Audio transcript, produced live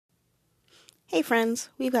Hey friends,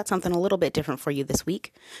 we've got something a little bit different for you this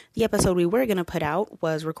week. The episode we were going to put out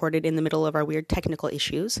was recorded in the middle of our weird technical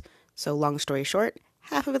issues, so long story short,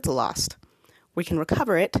 half of it's lost. We can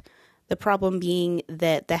recover it, the problem being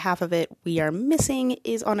that the half of it we are missing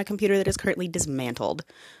is on a computer that is currently dismantled.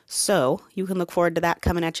 So, you can look forward to that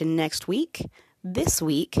coming at you next week. This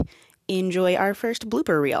week, enjoy our first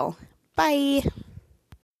blooper reel. Bye!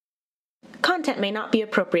 Content may not be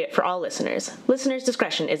appropriate for all listeners. Listener's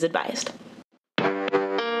discretion is advised.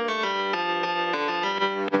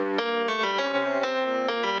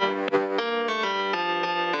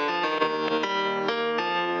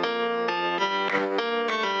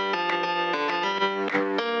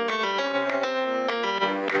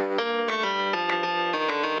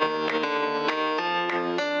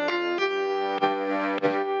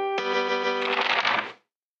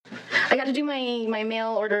 I got to do my mail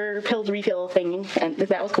order pills refill thing, and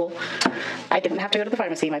that was cool. I didn't have to go to the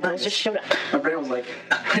pharmacy. My pills just showed up. My brain was like,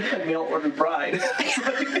 I got mail order bride.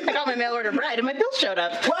 I got my mail order bride, and my pills showed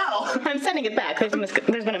up. Wow! I'm sending it back. There's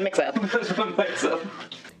been a mix-up.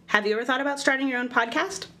 Have you ever thought about starting your own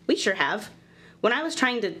podcast? We sure have. When I was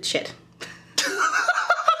trying to... Shit.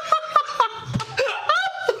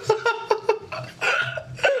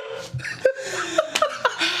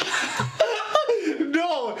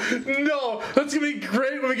 No, that's gonna be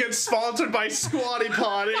great when we get sponsored by Squatty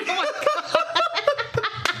Potty.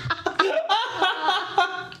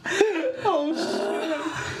 Oh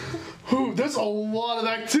shit. Ooh, there's a lot of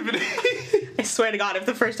activity. I swear to God, if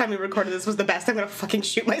the first time we recorded this was the best, I'm gonna fucking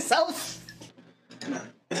shoot myself.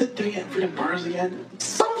 Is it doing it freaking bars again?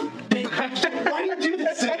 Son of a bitch! Why do you do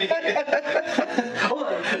this to me? Hold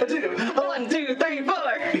on, I do. 1, 2, 3, 4.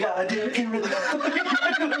 We gotta do it in rhythm.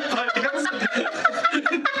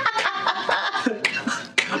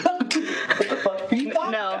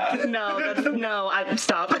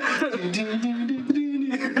 Stop. Like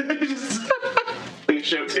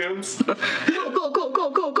show tunes. Go.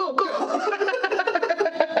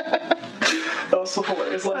 That was so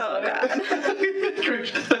hilarious last night.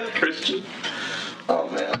 God. Christian. Oh,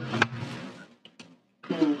 man.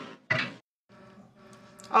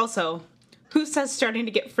 Also, who says starting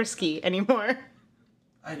to get frisky anymore?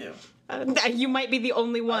 I do. You might be the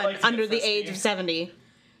only one like under the age of 70.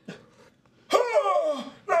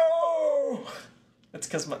 Oh, no! It's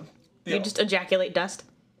because You just ejaculate dust?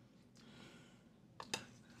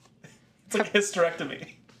 It's like a hysterectomy.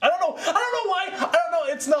 I don't know why. I don't know.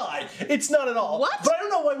 It's not. It's not at all. What? But I don't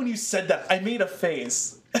know why when you said that, I made a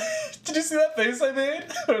face. Did you see that face I made?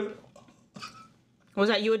 Was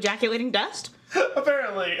that you ejaculating dust?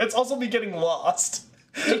 Apparently. It's also me getting lost.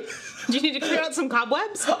 Do you need to clear out some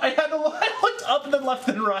cobwebs? I looked up and then left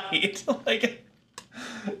and right. Like,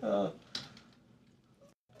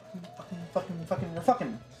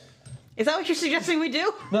 fucking. Is that what you're suggesting we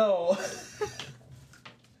do? No.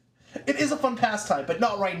 It is a fun pastime, but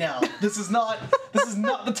not right now. This is not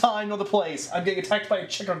the time nor the place. I'm getting attacked by a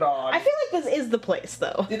chicken dog. I feel like this is the place,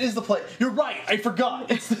 though. It is the place. You're right. I forgot.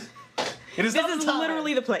 It is This not is the time.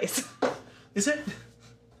 literally the place. Is it?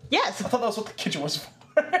 Yes. I thought that was what the kitchen was for.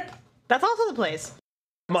 That's also the place.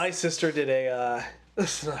 My sister did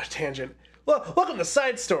this is not a tangent. Well, welcome to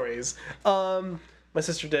Side Stories. My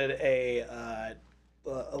sister did a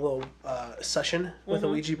little session with a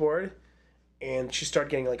Ouija board, and she started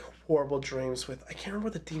getting like horrible dreams with, I can't remember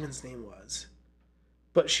what the demon's name was,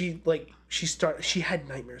 but she had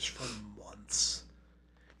nightmares for months,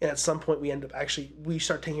 and at some point we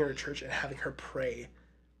start taking her to church and having her pray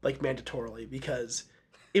like mandatorily because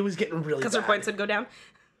it was getting really bad. Because her points would go down?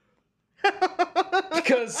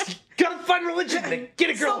 Because you gotta find religion and get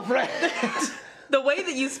a girlfriend. The way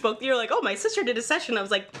that you spoke, you're like, oh, my sister did a session. I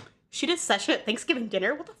was like, she did a session at Thanksgiving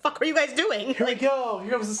dinner? What the fuck were you guys doing? Here we go.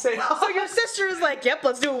 Here comes the same. So your sister is like, yep,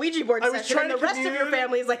 let's do a Ouija board session. And the rest of your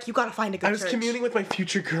family is like, you gotta find a good I was church. communing with my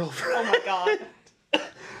future girlfriend. Oh my god.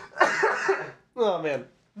 Oh man.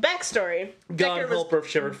 Backstory. God help her if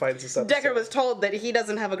she ever finds this episode. Decker was told that he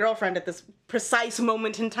doesn't have a girlfriend at this precise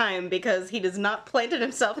moment in time because he does not planted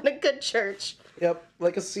himself in a good church. Yep,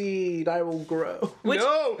 like a seed, I will grow. Which-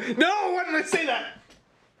 No! Why did I say that?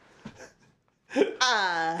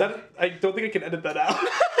 I don't think I can edit that out.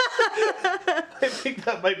 I think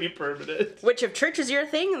that might be permanent. Which if church is your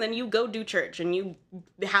thing, then you go do church and you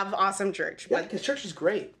have awesome church. Yeah, But because church is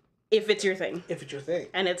great. if it's your thing. If it's your thing.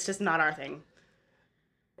 And it's just not our thing.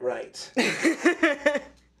 Right.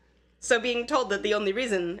 So being told that the only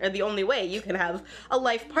reason, or the only way you can have a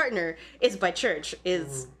life partner is by church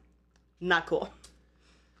is not cool.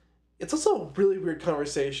 It's also a really weird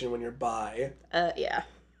conversation when you're bi. Yeah.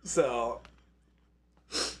 So,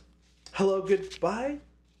 hello, goodbye?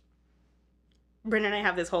 Brendan and I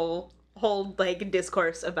have this whole like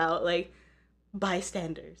discourse about like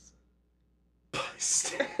bystanders.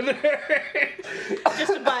 Bystander.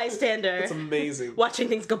 Just a bystander. That's amazing. Watching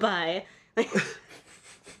things go by.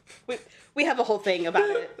 we have a whole thing about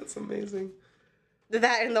it. That's amazing.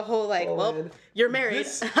 That and the whole like, Oh, well, man. you're married.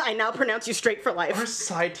 This- I now pronounce you straight for life. Our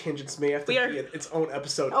side tangents may have to We are- be its own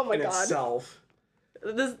episode Oh my in God. itself.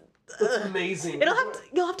 This, That's amazing.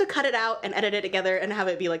 you'll have to cut it out and edit it together and have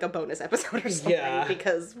it be like a bonus episode or something Yeah.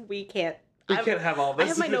 because we can't. We can't have all this. I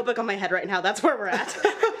have my notebook on my head right now. That's where we're at.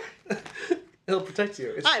 It'll protect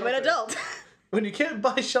you. It's I'm an shelter. adult. When you can't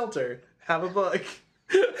buy shelter, have a book.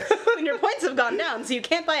 When your points have gone down, so you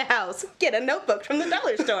can't buy a house, get a notebook from the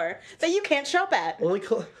dollar store that you can't shop at. Only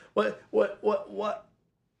what?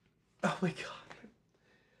 Oh my god!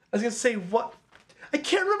 I was gonna say what? I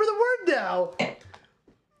can't remember the word now.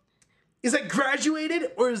 Is that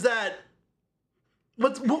graduated or is that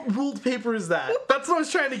what ruled paper is that? That's what I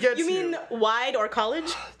was trying to get You to. mean wide or college?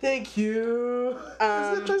 Thank you.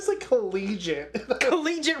 Isn't it just like collegiate?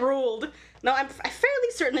 Collegiate ruled. No, I'm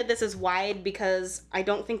fairly certain that this is wide because I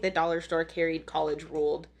don't think the dollar store carried college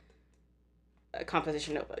ruled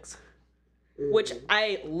composition notebooks. Which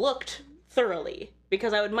I looked thoroughly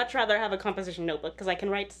because I would much rather have a composition notebook because I can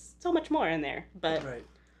write so much more in there. But Right.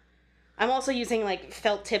 I'm also using like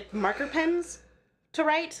felt tip marker pens to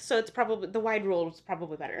write, so it's probably the wide ruled is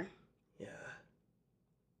probably better. Yeah.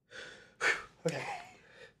 Okay.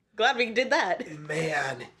 Glad we did that.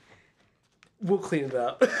 Man. We'll clean it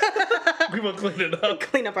up. We will clean it up.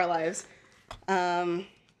 Clean up our lives.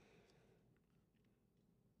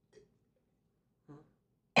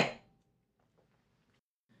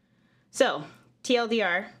 So,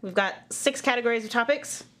 TLDR, we've got 6 categories of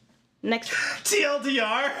topics. Next,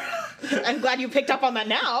 TLDR. I'm glad you picked up on that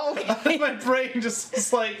now. Okay. My brain just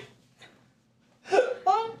is like.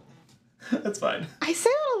 That's fine. I say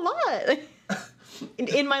that a lot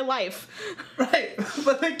in my life. Right,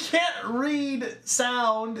 but I can't read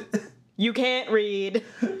sound. You can't read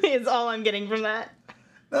is all I'm getting from that.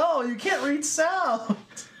 No, you can't read sound.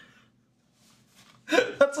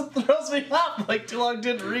 That's what throws me off. Like, too long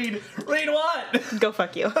didn't read. Read what? Go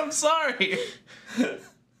fuck you. I'm sorry.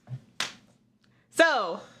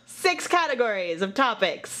 So, 6 categories of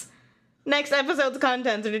topics. Next episode's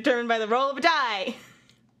contents are determined by the roll of a die.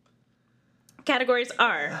 Categories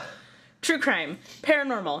are true crime,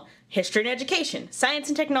 paranormal, history and education, science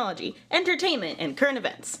and technology, entertainment, and current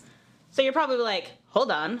events. So you're probably like,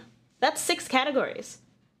 hold on, that's 6 categories.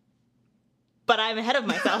 But I'm ahead of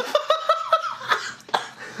myself.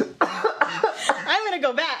 I'm gonna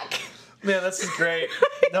go back. Man, this is great.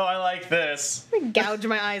 No, I like this. Gouge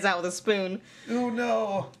my eyes out with a spoon. Oh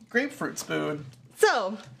no. Grapefruit spoon.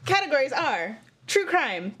 So, categories are true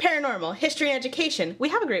crime, paranormal, history and education. We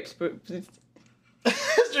have a grapefruit.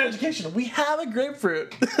 History and education. We have a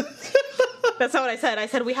grapefruit. That's not what I said. I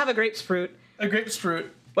said we have a grapefruit. A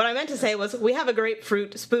grapefruit. What I meant to say was we have a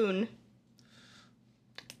grapefruit spoon.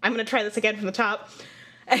 I'm gonna try this again from the top.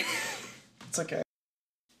 It's okay.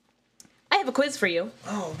 I have a quiz for you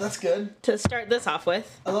Oh, that's good. to start this off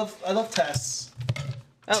with. I love tests.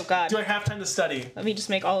 Oh god. Do I have time to study? Let me just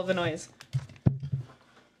make all of the noise.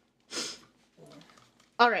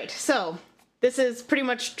 Alright, so this is pretty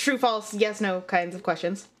much true, false, yes, no kinds of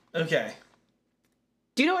questions. Okay.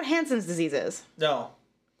 Do you know what Hansen's disease is? No.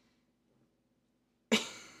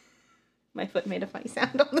 My foot made a funny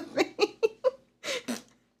sound on the thing.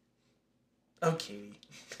 Okay.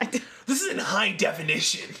 This is in high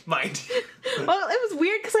definition, mind you. Well, it was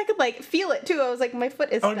weird because I could like feel it too. I was like, my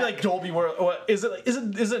foot is I would stuck. be like Dolby World. What is it?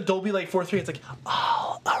 Isn't Dolby like 4:3? It's like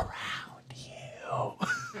all around you.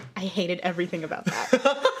 I hated everything about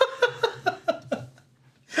that.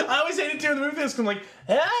 I always hated too in the movie. Because I'm like,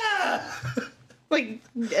 ah! Like,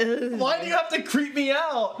 Why do you have to creep me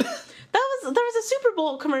out? there was a Super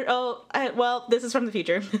Bowl commercial. Oh, well, this is from the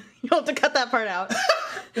future. You'll have to cut that part out.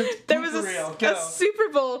 There was For real. a Go. Super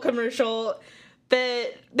Bowl commercial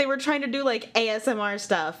that they were trying to do like ASMR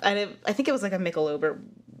stuff, and I think it was like a Michelob or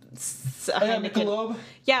Heineken. Michelob?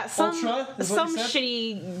 Yeah, some Ultra, is what you said?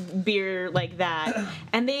 shitty beer like that,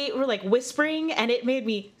 and they were like whispering, and it made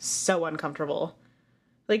me so uncomfortable.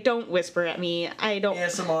 Like, don't whisper at me. I don't.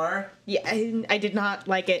 ASMR. Yeah, I did not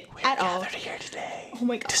like it at all. Here today Oh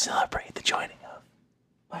my god. to celebrate the joining of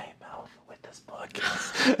my mouth with this book.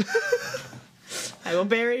 I will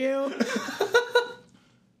bury you.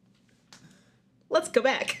 Let's go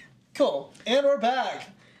back. Cool. And we're back.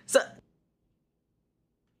 So,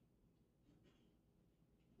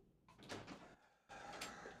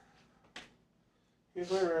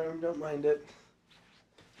 Here's my room. Don't mind it.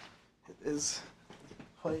 It is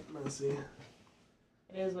quite messy.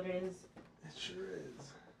 It is what it is. It sure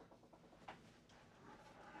is. I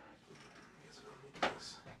guess I don't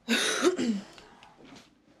need this.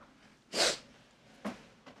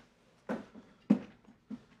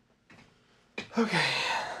 Okay.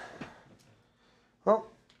 Well,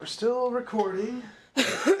 we're still recording.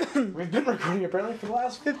 We've been recording apparently for the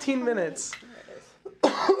last 15 minutes.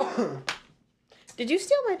 Did you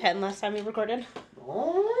steal my pen last time we recorded?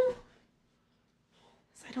 Oh,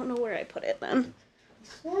 I don't know where I put it then. I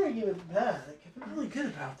swore I gave it back. I've been really good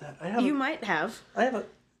about that. I have. You might have. I have a.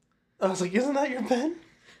 I was like, isn't that your pen?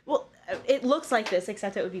 Well, it looks like this,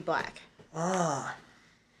 except it would be black. Ah.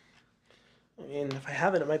 I mean, if I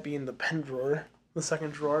have it, it might be in the pen drawer, the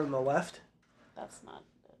second drawer on the left. That's not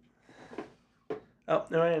Oh,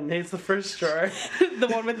 no, it's the first drawer. the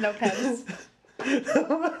one with no pens.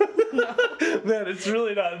 Man, it's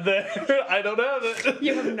really not there. I don't have it.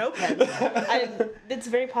 You have no pen. It's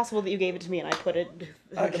very possible that you gave it to me and I put it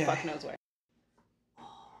who the Okay. fuck knows where. Oh,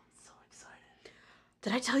 I'm so excited.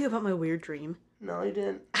 Did I tell you about my weird dream? No, you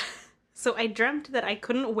didn't. So I dreamt that I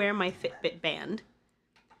couldn't wear my Fitbit band.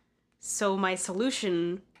 So my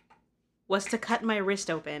solution was to cut my wrist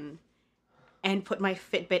open and put my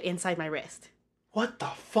Fitbit inside my wrist. What the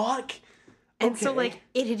fuck? And so Okay.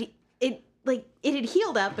 like it had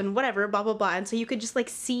healed up and whatever, blah blah blah. And so you could just like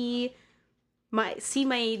see my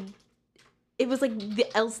it was like the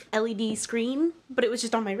LED screen, but it was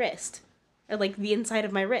just on my wrist. Or like the inside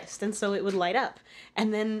of my wrist. And so it would light up.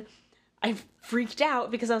 And then I freaked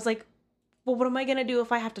out because I was like, well, what am I gonna do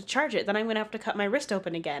if I have to charge it? Then I'm gonna have to cut my wrist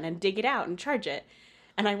open again and dig it out and charge it.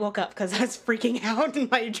 And I woke up because I was freaking out in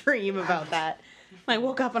my dream about that. I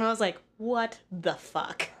woke up and I was like, what the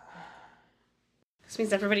fuck? This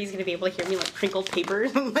means everybody's gonna be able to hear me like crinkle paper.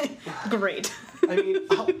 Like, great. I mean,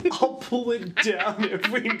 I'll pull it down if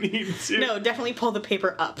we need to. No, definitely pull the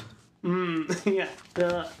paper up. Yeah.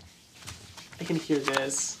 I can hear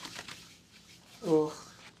this. Oh.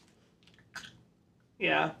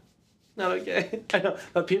 Yeah. Not okay. I know.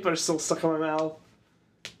 The people are still stuck in my mouth.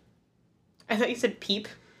 I thought you said peep.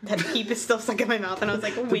 That peep is still stuck in my mouth, and I was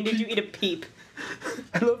like, when did you eat a peep?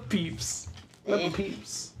 I love Peeps. I love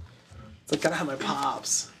Peeps. It's like, gotta have my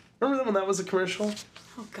Pops. Remember when that was a commercial?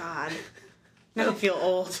 Oh God. Now I feel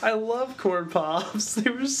old. I love Corn Pops. They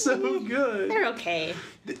were so good. They're okay.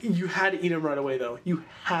 You had to eat them right away, though. You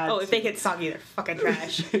had Oh, to. if they get soggy, they're fucking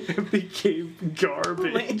trash. It became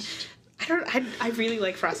garbage. I really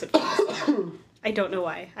like Frosted Flakes. I don't know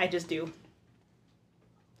why. I just do.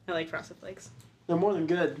 I like Frosted Flakes. They're more than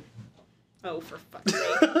good. Oh, for fuck's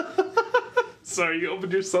sake. Sorry, you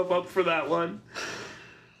opened yourself up for that one.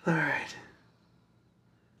 Alright.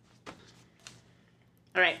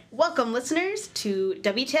 All right. Welcome, listeners, to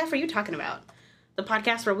WTF Are You Talking About? The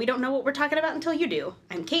podcast where we don't know what we're talking about until you do.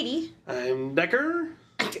 I'm Katie. I'm Decker.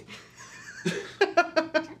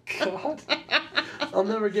 God. I'll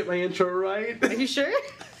never get my intro right. Are you sure?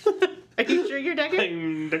 Are you sure you're Decker?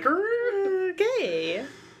 I'm Decker. Okay.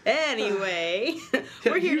 Anyway,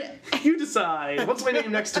 we're here to... You decide. What's my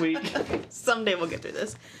name next week? Someday we'll get through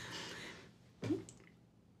this.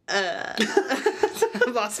 I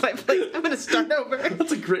lost my place. I'm going to start over.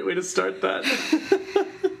 That's a great way to start that.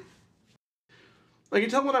 I can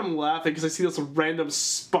tell when I'm laughing because I see this random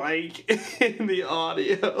spike in the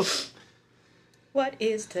audio. What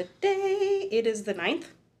is today? It is the 9th.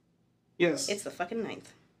 Yes. It's the fucking 9th.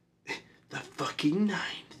 The fucking 9th.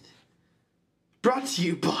 Brought to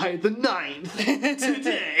you by the 9th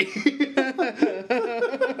today.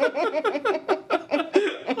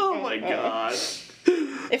 Oh my god.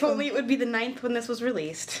 If only it would be the 9th when this was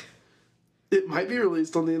released. It might be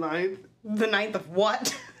released on the 9th. The 9th of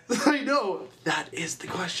what? I know. That is the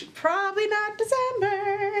question. Probably not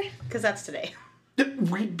December. Because that's today.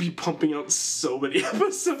 We'd be pumping out so many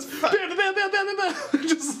episodes. Bam, bam, bam, bam, bam, bam.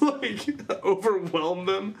 Just like overwhelm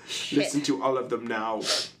them. Shit. Listen to all of them now.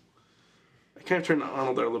 I kind of turned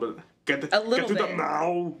Arnold there a little bit. Get little to bit. them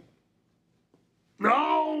now.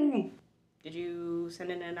 No. Did you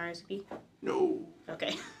send in an RSVP? No.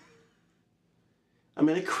 Okay. I'm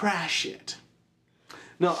gonna crash it.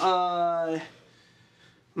 No, I'm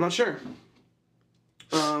not sure.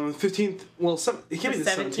 15th. Well, it can't be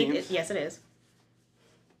the 17th. Yes, it is.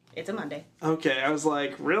 It's a Monday. Okay, I was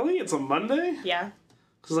like, really? It's a Monday? Yeah.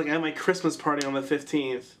 Because like I have my Christmas party on the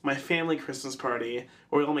 15th, my family Christmas party,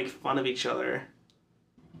 where we all make fun of each other.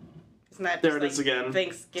 Isn't that There just it is again.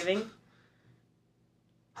 Thanksgiving?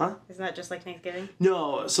 Huh? Isn't that just like Thanksgiving?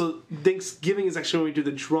 No, so Thanksgiving is actually when we do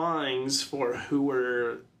the drawings for who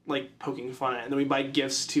we're like poking fun at, and then we buy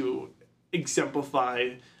gifts to exemplify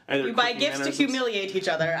Either You buy cooking gifts to mannerisms. humiliate each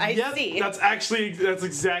other. I Yep, see. that's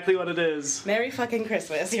exactly what it is. Merry fucking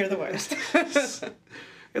Christmas. You're the worst.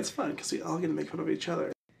 It's fun because we all get to make fun of each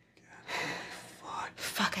other.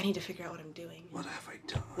 Fuck, I need to figure out what I'm doing. What have I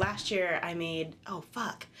done? Last year I made... Oh,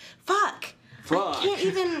 fuck. Fuck! Fuck. I can't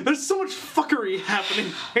even... There's so much fuckery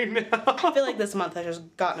happening right now. I feel like this month has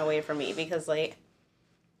just gotten away from me because, like...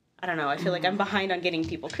 I don't know. I feel like I'm behind on getting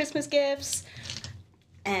people Christmas gifts.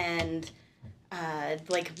 And...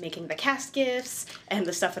 like, making the cast gifts. And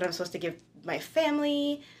the stuff that I'm supposed to give my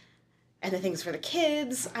family. And the things for the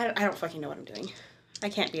kids. I don't fucking know what I'm doing. I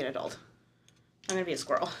can't be an adult. I'm gonna be a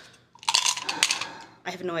squirrel. I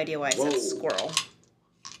have no idea why I said squirrel.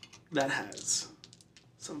 That has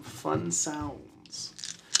some fun sounds.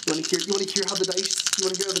 You want to hear how the dice? You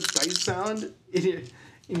want to hear how the dice sound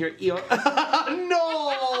in your ear?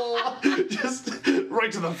 No! Just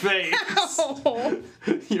right to the face. Oh.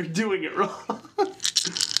 You're doing it wrong.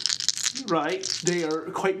 Right? They are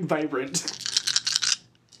quite vibrant.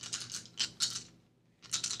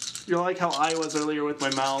 You're like how I was earlier with my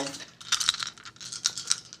mouth.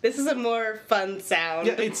 This is a more fun sound.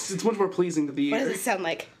 Yeah, it's much more pleasing to the ear. What does it sound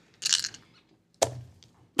like?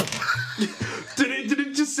 Did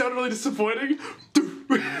it just sound really disappointing?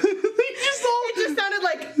 It just sounded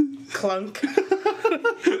like clunk.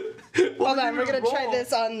 Hold on, we're gonna try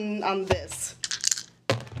this on this.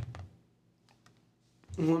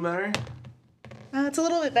 A little better? It's a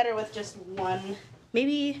little bit better with just one.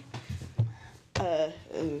 Maybe. Oh,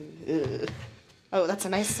 that's a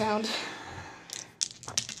nice sound.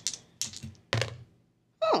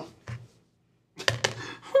 Oh.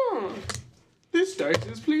 This dice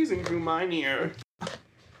is pleasing through mine ear.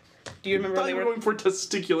 Do you remember I when thought they you were were? going for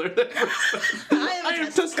testicular. I am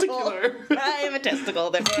testicular. I am a testicle,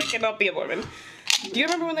 therefore I cannot be a Mormon. Do you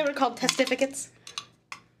remember when they were called testificates?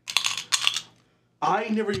 I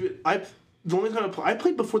never even. The only time I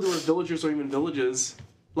played before there were villagers or even villages.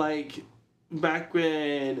 Like, back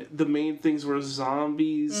when the main things were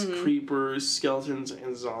zombies, creepers, skeletons,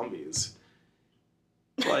 and zombies.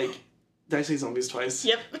 Like, did I say zombies twice?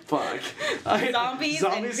 Yep. Fuck. Zombies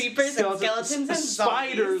and creepers and skeletons and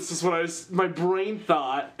spiders zombies. is what my brain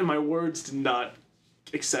thought, and my words did not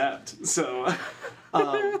accept. So,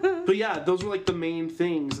 but yeah, those were like the main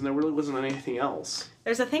things, and there really wasn't anything else.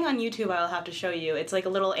 There's a thing on YouTube I'll have to show you. It's like a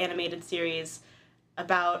little animated series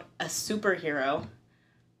about a superhero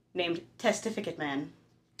named Testificate Man.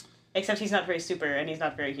 Except he's not very super and he's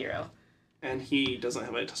not very hero. And he doesn't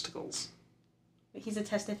have any testicles. He's a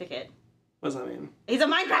testificate. What does that mean? He's a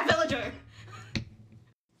Minecraft villager!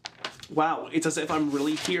 Wow, it's as if I'm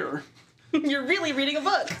really here. You're really reading a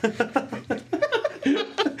book. Why do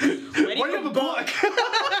you have a book?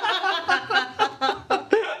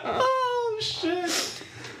 Oh, shit.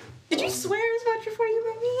 Did you swear as much before you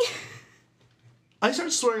met me? I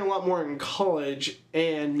started swearing a lot more in college,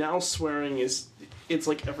 and now swearing it's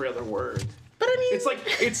like every other word. But I mean...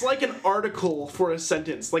 It's like an article for a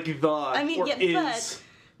sentence, like the, I mean, or yeah, is. but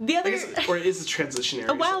the other... Or it is a transitionary.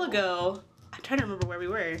 A while so. ago, I'm trying to remember where we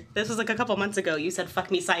were. This was like a couple months ago. You said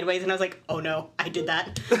fuck me sideways, and I was like, oh no, I did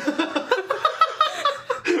that.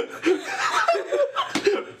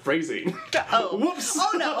 Phrasing. Oh. Whoops.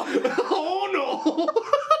 Oh no. Oh no.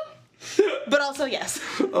 But also, yes.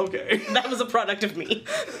 Okay. That was a product of me.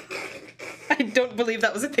 I don't believe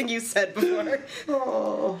that was a thing you said before.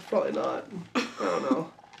 Oh, probably not. I don't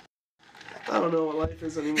know. I don't know what life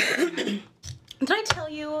is anymore. Did I tell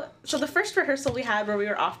you? So the first rehearsal we had where we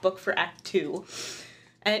were off book for Act 2,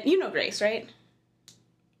 and you know Grace, right?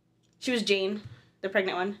 She was Jane, the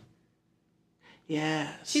pregnant one.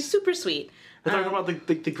 Yes. She's super sweet. We're talking about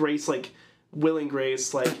the Grace, like, Will and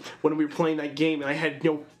Grace, like, when we were playing that game, and I had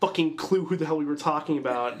no fucking clue who the hell we were talking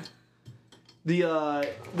about.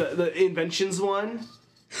 The Inventions one.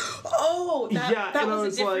 Oh, that and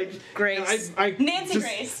was a different Grace. Nancy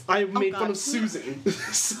Grace. I made God. fun of Susan.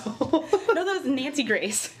 So No, that was Nancy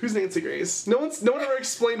Grace. who's Nancy Grace? No one ever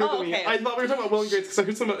explained her to me. Okay. I thought we were talking about Will and Grace because I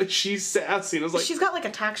heard something about she's sassy, and I was like, She's got like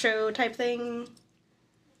a talk show type thing.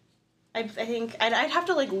 I think I'd have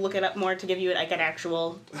to like look it up more to give you like an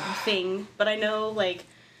actual thing, but I know like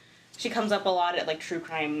she comes up a lot at like true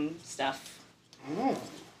crime stuff.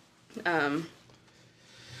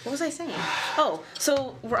 What was I saying? Oh,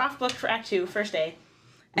 so we're off book for Act 2, first day,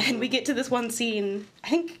 and we get to this one scene. I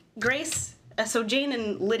think Grace, so Jane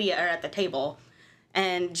and Lydia are at the table,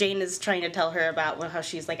 and Jane is trying to tell her about how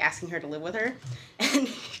she's like asking her to live with her, and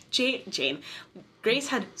Grace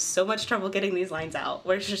had so much trouble getting these lines out,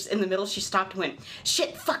 where it's just in the middle she stopped and went,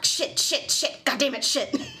 shit, fuck, shit, goddamn it,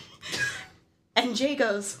 shit. And Jay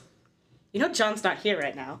goes, you know John's not here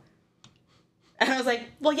right now. And I was like,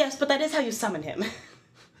 well, yes, but that is how you summon him.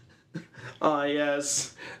 Ah,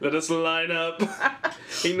 yes. Let us line up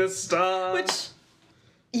in the stars. Which,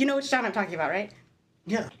 you know which John I'm talking about, right?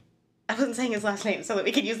 Yeah. I wasn't saying his last name so that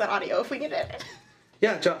we could use that audio if we needed it.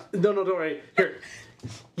 Yeah, John. No, don't worry. Here.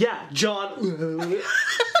 Yeah, John.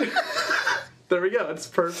 There we go. It's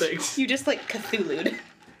perfect. You just, like, Cthulhu'd.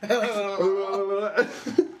 That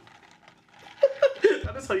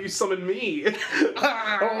is how you summon me.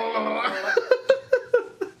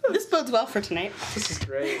 This bodes well for tonight. This is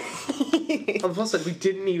great. On the plus side, we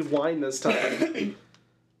didn't need wine this time.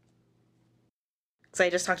 So I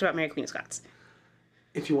just talked about Mary Queen of Scots.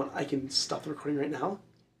 If you want, I can stop the recording right now,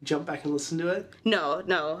 jump back and listen to it.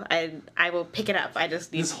 No, I will pick it up. I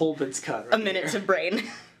just need This whole bit's cut right a minute here. to brain.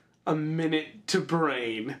 A minute to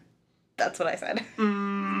brain. That's what I said.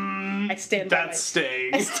 I stand by That's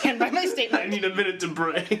staying. I stand by my I statement. need a minute to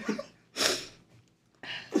brain.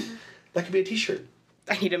 That could be a t-shirt.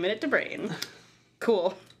 I need a minute to brain.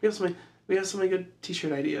 Cool. We have so many good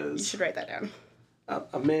t-shirt ideas. You should write that down.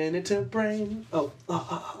 A minute to brain. Oh.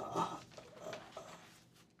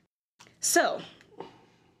 So,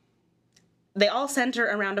 they all center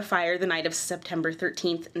around a fire the night of September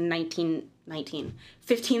 13th,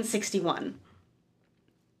 1561,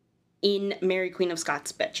 in Mary Queen of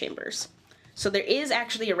Scots' bedchambers. So there is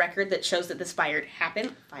actually a record that shows that this fire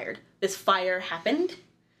happened.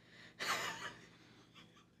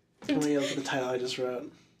 Let me look at the title I just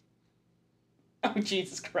wrote. Oh,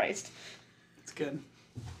 Jesus Christ. It's good.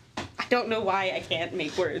 I don't know why I can't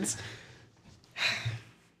make words.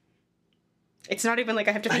 It's not even like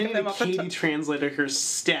I have to I think of need them a off the Katie top. translator her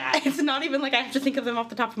stat. It's not even like I have to think of them off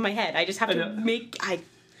the top of my head. I just have I to know.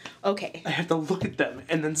 Okay. I have to look at them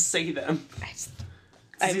and then say them. It's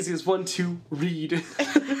as I'm- easy as 1, 2, read.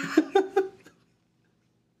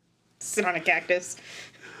 Sit on a cactus.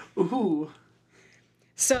 Ooh.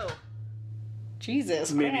 So,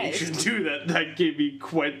 Jesus Maybe you Christ. should do that. That gave me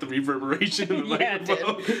quite the reverberation in the Yeah, it did.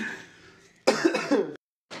 microphone.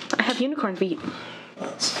 I have unicorn feet.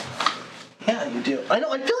 Yeah, you do. I know.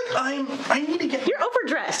 I feel like I need to get. You're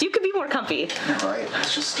overdressed. You could be more comfy. All right.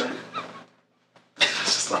 It's just.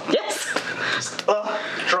 Yes.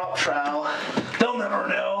 Drop trowel. They'll never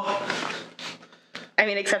know. I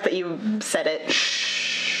mean, except that you said it.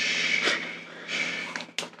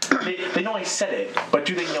 They know I said it, but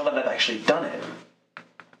do they know that I've actually done it?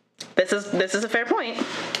 This is a fair point.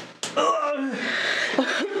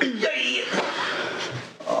 Yay!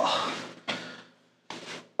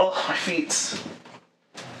 Oh, my feet.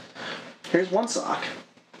 Here's one sock.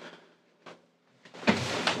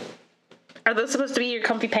 Are those supposed to be your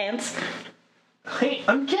comfy pants? Hey,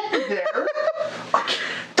 I'm getting there. They're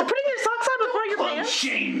putting your socks on before your Don't pants?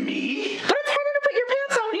 shame me. But it's harder to put your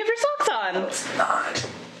pants on when you have your socks on. It's not.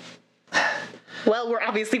 Well, we're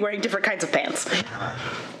obviously wearing different kinds of pants.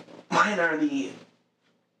 Mine are the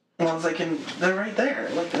ones I can. They're right there.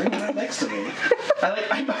 Look, they're right next to me.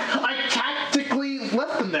 I tactically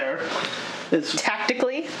left them there.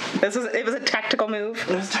 Tactically? It was a tactical move.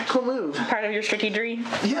 It was a tactical move. Part of your strategy.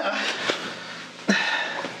 Yeah.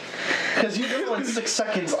 Because you know in 6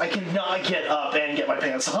 seconds I cannot get up and get my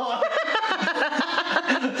pants on.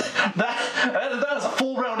 that is a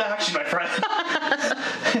full round action, my friend.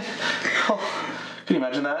 Can you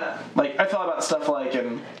imagine that? Like, I thought about stuff like,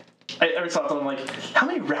 and every so often I'm like, how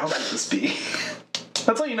many rounds would this be?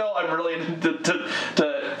 That's how you know I'm really into to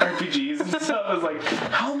RPGs and stuff. It's like,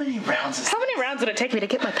 how many rounds is How many rounds would it take me to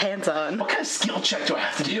get my pants on? What kind of skill check do I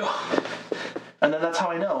have to do? And then that's how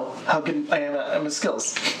I know how good I am at my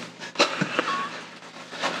skills.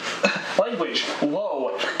 Language,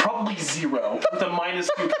 low, probably 0, with a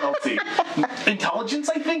 -2 penalty. Intelligence,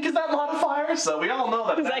 I think, is that modifier, so we all know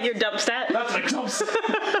that. Is that your dump stat? That's my dump stat.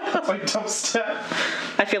 That's my dump stat.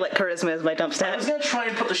 I feel like charisma is my dump I stat. was gonna try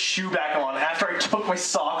and put the shoe back on after I took my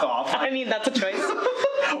sock off. I mean, that's a choice.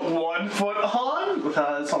 1 foot on?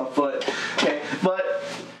 It's on a foot. Okay, but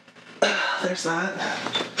there's that.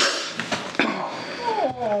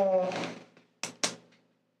 Oh.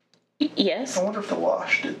 Yes. I wonder if the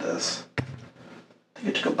wash did this. I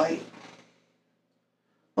think it took a bite.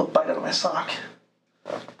 A little bite out of my sock.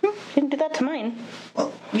 Didn't do that to mine.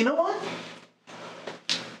 Well, you know what?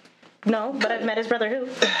 No, but I've met his brother who.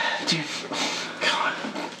 Dude, God,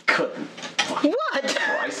 couldn't. What?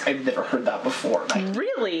 Christ, I've never heard that before.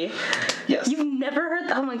 Really? Yes. You've never heard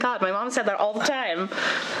that? Oh my god, my mom said that all the time.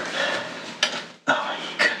 Oh my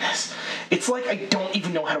goodness. It's like I don't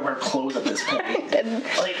even know how to wear clothes at this point.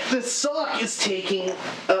 Like, this sock is taking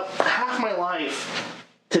up half my life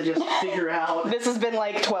to just figure out. This has been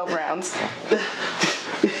like 12 rounds.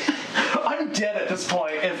 I'm dead at this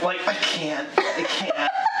point. If like I can't.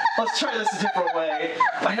 Let's try this a different way.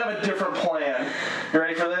 I have a different plan. You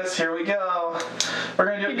ready for this? Here we go. We're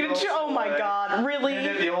gonna do it the old school Oh my way. god, really? We're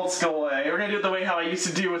gonna do it the old school way. We're gonna do it the way how I used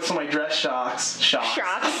to do with some of my dress shocks.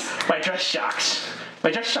 Shocks? My dress shocks.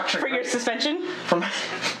 My dress shocks are For your great. suspension? From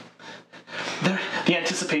the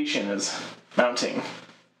anticipation is mounting.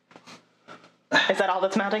 Is that all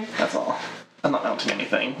that's mounting? That's all. I'm not mounting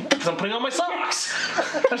anything because I'm putting on my socks.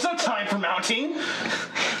 There's no time for mounting.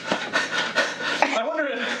 I wonder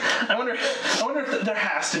if there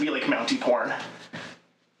has to be like mounty porn.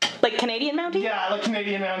 Like Canadian mounting? Yeah, like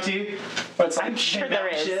Canadian mounty. Where it's like I'm sure they there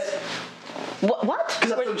mount is. shit. What? Because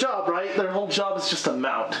that's their job, right? Their whole job is just to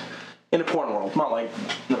mount in a porn world, not like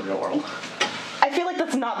in the real world. I feel like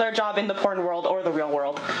that's not their job in the porn world or the real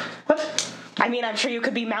world. What? I mean, I'm sure you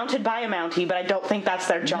could be mounted by a mountie, but I don't think that's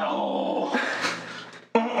their job. No.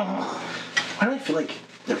 Why do I feel like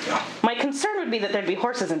there we go? My concern would be that there'd be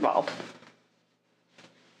horses involved.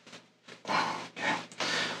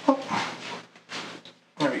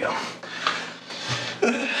 There we go.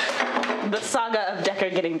 The saga of Decker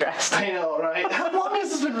getting dressed. I know, right? How long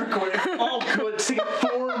has this been recorded? Oh, good. It's taken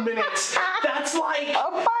 4 minutes. That's like.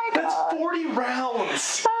 Oh my That's God. 40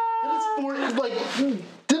 rounds. That is 40. Like,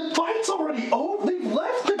 the fight's already over. They've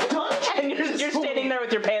left the dungeon. And you're standing there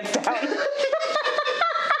with your pants down.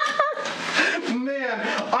 Man,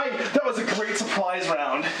 that was a great surprise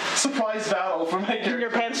round. Surprise battle for my character.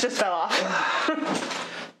 Your pants just fell off.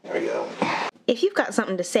 There we go. If you've got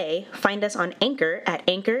something to say, find us on Anchor at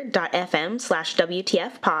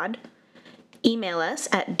anchor.fm/WTFpod. Email us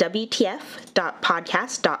at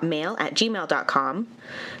wtf.podcast.mail@gmail.com.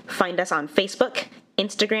 Find us on Facebook,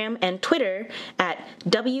 Instagram, and Twitter at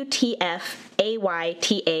WTFAYTA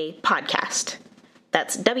Podcast.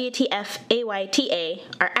 That's WTFAYTA,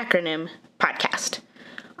 our acronym, podcast.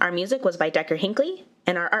 Our music was by Decker Hinckley,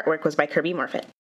 and our artwork was by Kirby Morfitt.